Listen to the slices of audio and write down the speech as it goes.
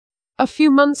A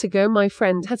few months ago, my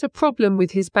friend had a problem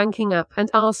with his banking app and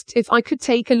asked if I could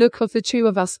take a look. Of the two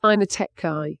of us, I'm a tech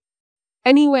guy.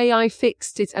 Anyway, I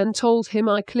fixed it and told him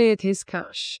I cleared his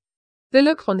cache. The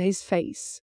look on his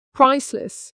face,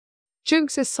 priceless.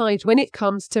 Jokes aside, when it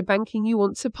comes to banking, you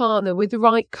want to partner with the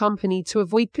right company to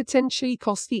avoid potentially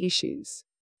costly issues.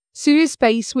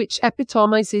 Suisebase, which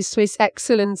epitomizes Swiss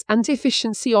excellence and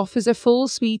efficiency, offers a full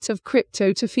suite of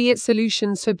crypto to fiat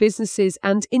solutions for businesses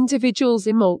and individuals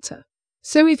in Malta.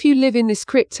 So if you live in this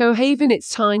crypto haven, it's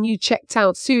time you checked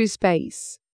out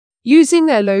Suisebase. Using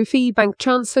their low-fee bank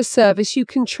transfer service, you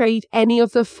can trade any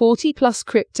of the 40-plus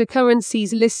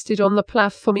cryptocurrencies listed on the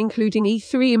platform, including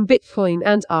Ethereum, Bitcoin,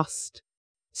 and USD.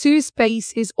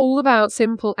 Suisebase is all about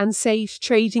simple and safe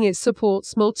trading. It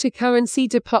supports multi-currency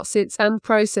deposits and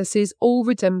processes all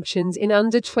redemptions in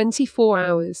under 24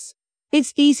 hours.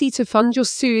 It's easy to fund your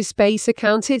Suisebase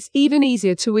account. It's even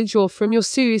easier to withdraw from your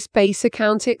Suisebase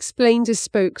account, explained a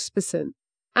spokesperson.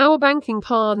 Our banking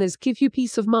partners give you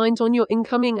peace of mind on your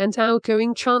incoming and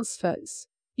outgoing transfers.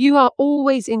 You are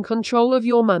always in control of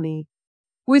your money.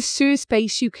 With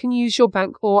Suisebase, you can use your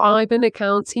bank or IBAN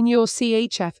accounts in your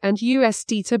CHF and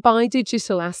USD to buy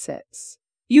digital assets.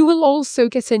 You will also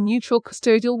get a neutral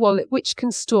custodial wallet which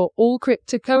can store all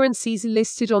cryptocurrencies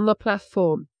listed on the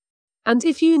platform. And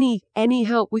if you need any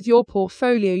help with your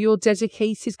portfolio, your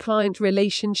dedicated client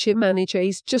relationship manager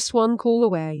is just one call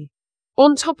away.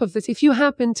 On top of that, if you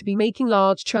happen to be making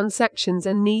large transactions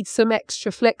and need some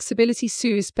extra flexibility,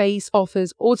 Suisebase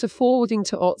offers auto forwarding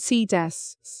to OTC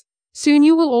desks. Soon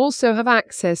you will also have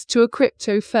access to a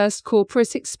crypto-first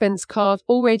corporate expense card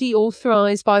already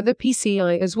authorized by the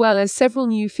PCI, as well as several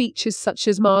new features such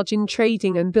as margin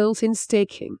trading and built-in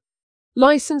staking.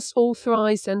 Licensed,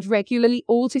 authorized, and regularly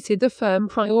audited, the firm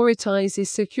prioritizes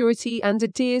security and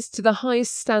adheres to the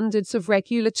highest standards of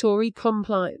regulatory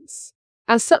compliance.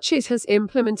 As such, it has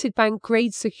implemented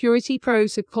bank-grade security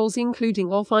protocols, including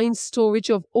offline storage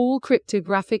of all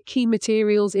cryptographic key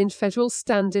materials in Federal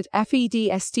Standard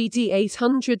FED-STD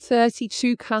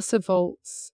 832 class of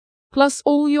vaults. Plus,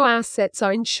 all your assets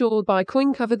are insured by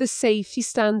CoinCover, the safety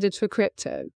standard for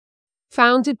crypto.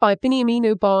 Founded by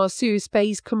Beniamino Barr,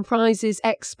 Suisebase comprises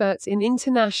experts in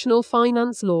international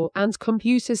finance, law, and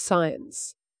computer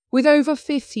science. With over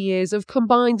 50 years of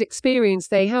combined experience,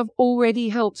 they have already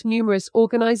helped numerous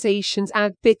organizations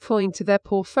add Bitcoin to their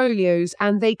portfolios,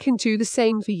 and they can do the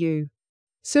same for you.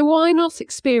 So why not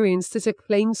experience that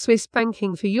acclaimed Swiss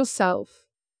banking for yourself?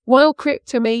 While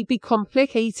crypto may be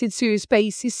complicated,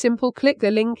 Suisebase is simple. Click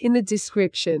the link in the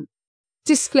description.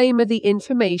 Disclaimer: the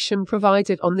information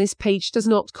provided on this page does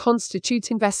not constitute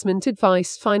investment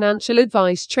advice, financial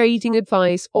advice, trading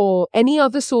advice, or any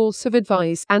other source of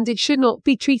advice, and it should not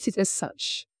be treated as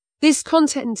such. This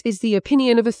content is the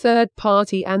opinion of a third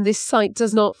party, and this site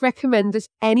does not recommend that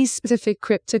any specific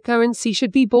cryptocurrency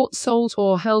should be bought, sold,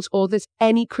 or held, or that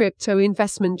any crypto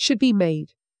investment should be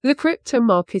made. The crypto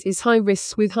market is high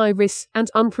risk with high risk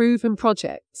and unproven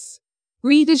projects.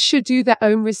 Readers should do their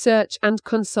own research and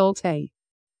consult a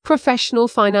professional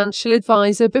financial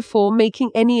advisor before making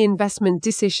any investment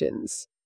decisions.